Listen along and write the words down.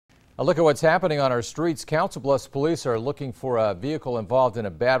A look at what's happening on our streets. Bluffs Police are looking for a vehicle involved in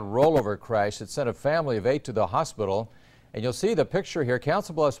a bad rollover crash that sent a family of 8 to the hospital. And you'll see the picture here.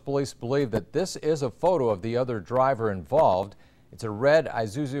 Bluffs Police believe that this is a photo of the other driver involved. It's a red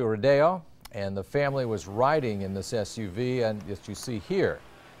Isuzu Rodeo, and the family was riding in this SUV, and as you see here.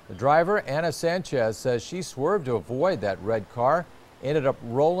 The driver, Anna Sanchez, says she swerved to avoid that red car, ended up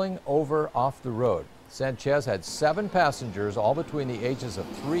rolling over off the road. Sanchez had 7 passengers, all between the ages of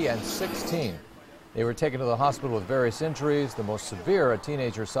 3 and 16. They were taken to the hospital with various injuries, the most severe, a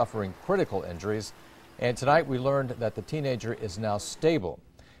teenager suffering critical injuries. And tonight we learned that the teenager is now stable.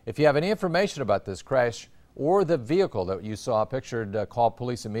 If you have any information about this crash or the vehicle that you saw pictured, call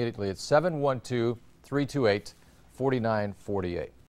police immediately at 712-328-4948.